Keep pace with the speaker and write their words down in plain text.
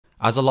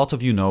As a lot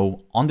of you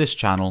know, on this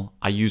channel,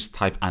 I use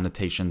type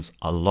annotations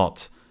a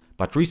lot,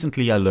 but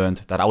recently I learned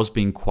that I was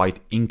being quite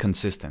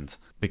inconsistent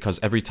because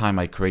every time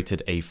I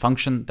created a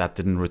function that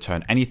didn't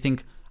return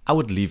anything, I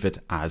would leave it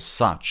as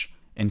such,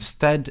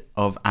 instead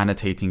of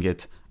annotating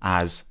it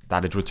as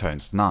that it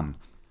returns none.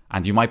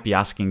 And you might be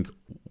asking,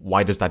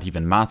 why does that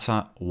even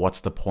matter? What's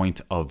the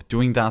point of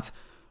doing that?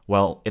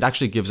 Well, it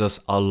actually gives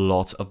us a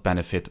lot of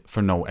benefit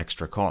for no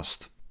extra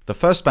cost. The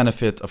first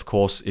benefit, of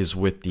course, is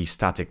with the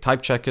static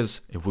type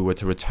checkers. If we were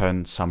to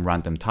return some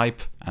random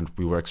type and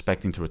we were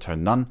expecting to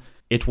return none,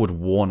 it would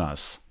warn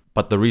us.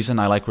 But the reason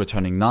I like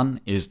returning none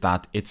is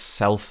that it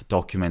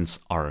self-documents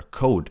our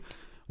code,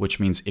 which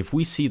means if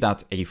we see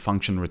that a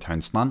function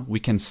returns none, we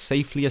can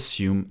safely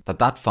assume that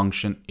that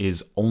function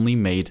is only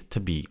made to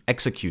be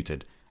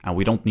executed. And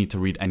we don't need to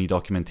read any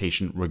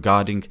documentation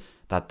regarding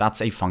that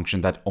that's a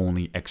function that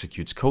only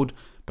executes code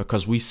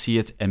because we see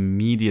it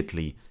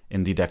immediately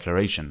in the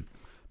declaration.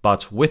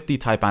 But with the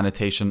type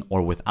annotation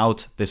or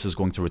without, this is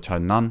going to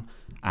return none.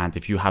 And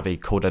if you have a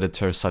code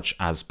editor such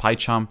as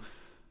PyCharm,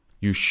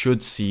 you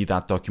should see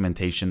that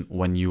documentation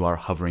when you are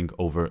hovering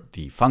over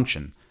the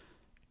function.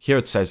 Here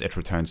it says it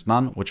returns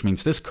none, which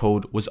means this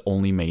code was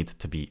only made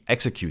to be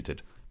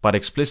executed. But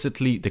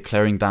explicitly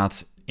declaring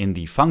that in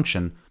the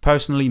function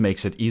personally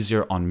makes it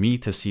easier on me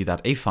to see that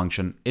a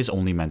function is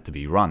only meant to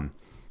be run.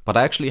 But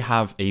I actually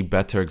have a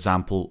better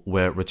example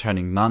where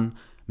returning none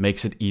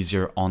makes it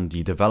easier on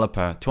the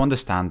developer to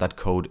understand that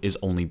code is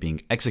only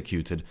being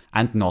executed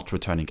and not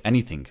returning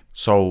anything.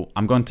 So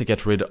I'm going to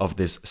get rid of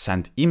this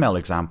send email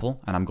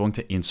example and I'm going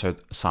to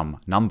insert some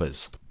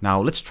numbers. Now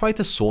let's try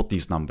to sort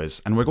these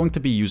numbers, and we're going to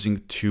be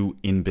using two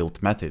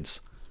inbuilt methods.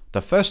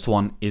 The first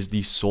one is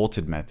the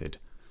sorted method,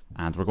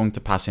 and we're going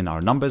to pass in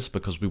our numbers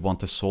because we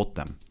want to sort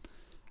them.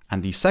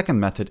 And the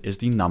second method is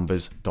the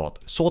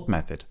numbers.sort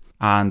method.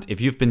 And if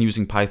you've been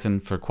using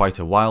Python for quite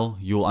a while,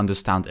 you'll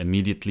understand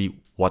immediately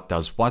what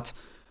does what,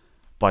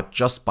 but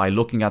just by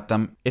looking at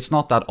them, it's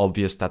not that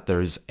obvious that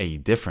there is a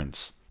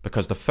difference,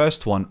 because the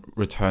first one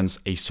returns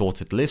a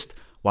sorted list,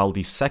 while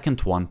the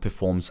second one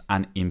performs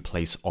an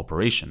in-place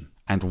operation.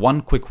 And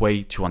one quick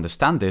way to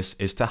understand this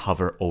is to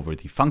hover over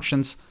the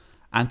functions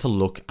and to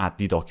look at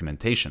the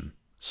documentation.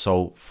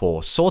 So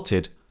for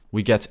sorted,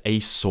 we get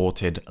a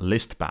sorted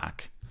list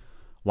back,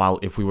 while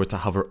if we were to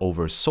hover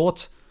over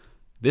sort,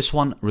 this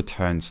one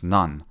returns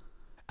none.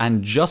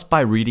 And just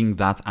by reading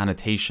that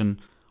annotation,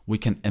 we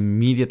can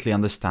immediately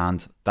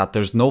understand that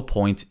there's no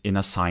point in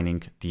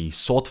assigning the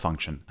sort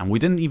function. And we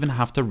didn't even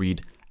have to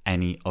read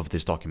any of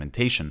this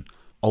documentation.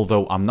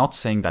 Although I'm not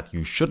saying that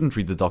you shouldn't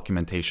read the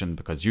documentation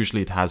because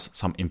usually it has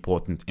some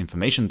important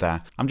information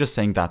there. I'm just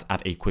saying that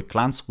at a quick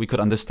glance, we could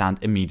understand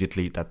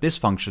immediately that this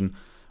function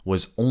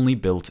was only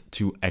built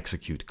to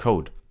execute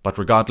code. But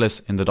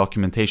regardless, in the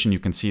documentation, you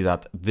can see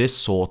that this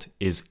sort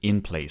is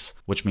in place,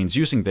 which means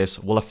using this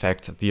will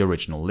affect the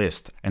original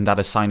list, and that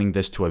assigning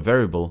this to a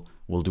variable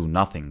will do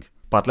nothing.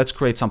 But let's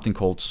create something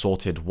called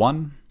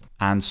sorted1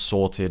 and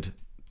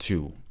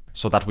sorted2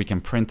 so that we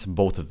can print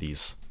both of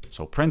these.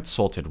 So print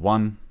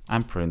sorted1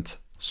 and print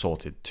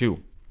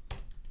sorted2.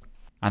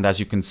 And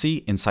as you can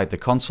see inside the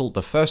console,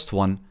 the first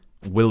one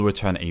will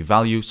return a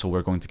value. So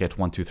we're going to get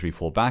 1, 2, 3,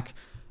 4 back.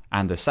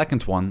 And the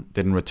second one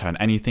didn't return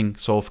anything.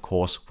 So of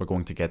course, we're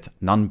going to get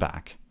none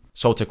back.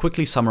 So to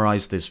quickly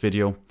summarize this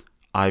video,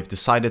 I've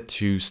decided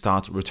to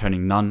start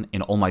returning none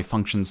in all my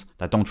functions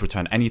that don't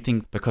return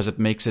anything because it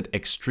makes it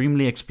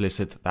extremely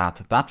explicit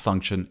that that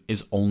function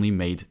is only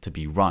made to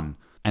be run,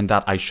 and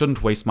that I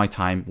shouldn't waste my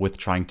time with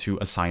trying to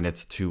assign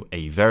it to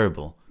a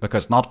variable,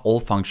 because not all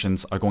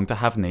functions are going to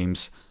have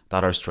names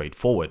that are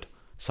straightforward,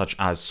 such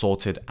as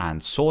sorted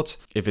and sort.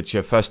 If it's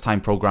your first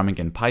time programming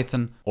in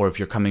Python, or if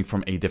you're coming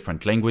from a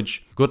different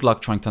language, good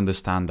luck trying to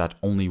understand that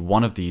only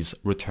one of these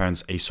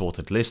returns a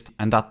sorted list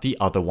and that the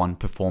other one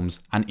performs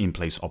an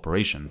in-place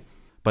operation.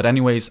 But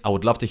anyways, I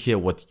would love to hear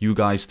what you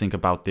guys think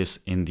about this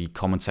in the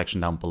comment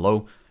section down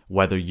below,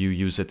 whether you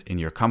use it in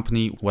your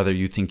company, whether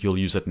you think you'll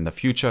use it in the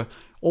future,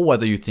 or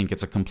whether you think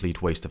it's a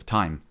complete waste of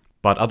time.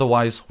 But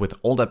otherwise, with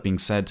all that being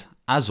said,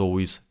 as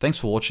always, thanks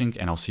for watching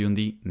and I'll see you in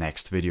the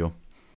next video.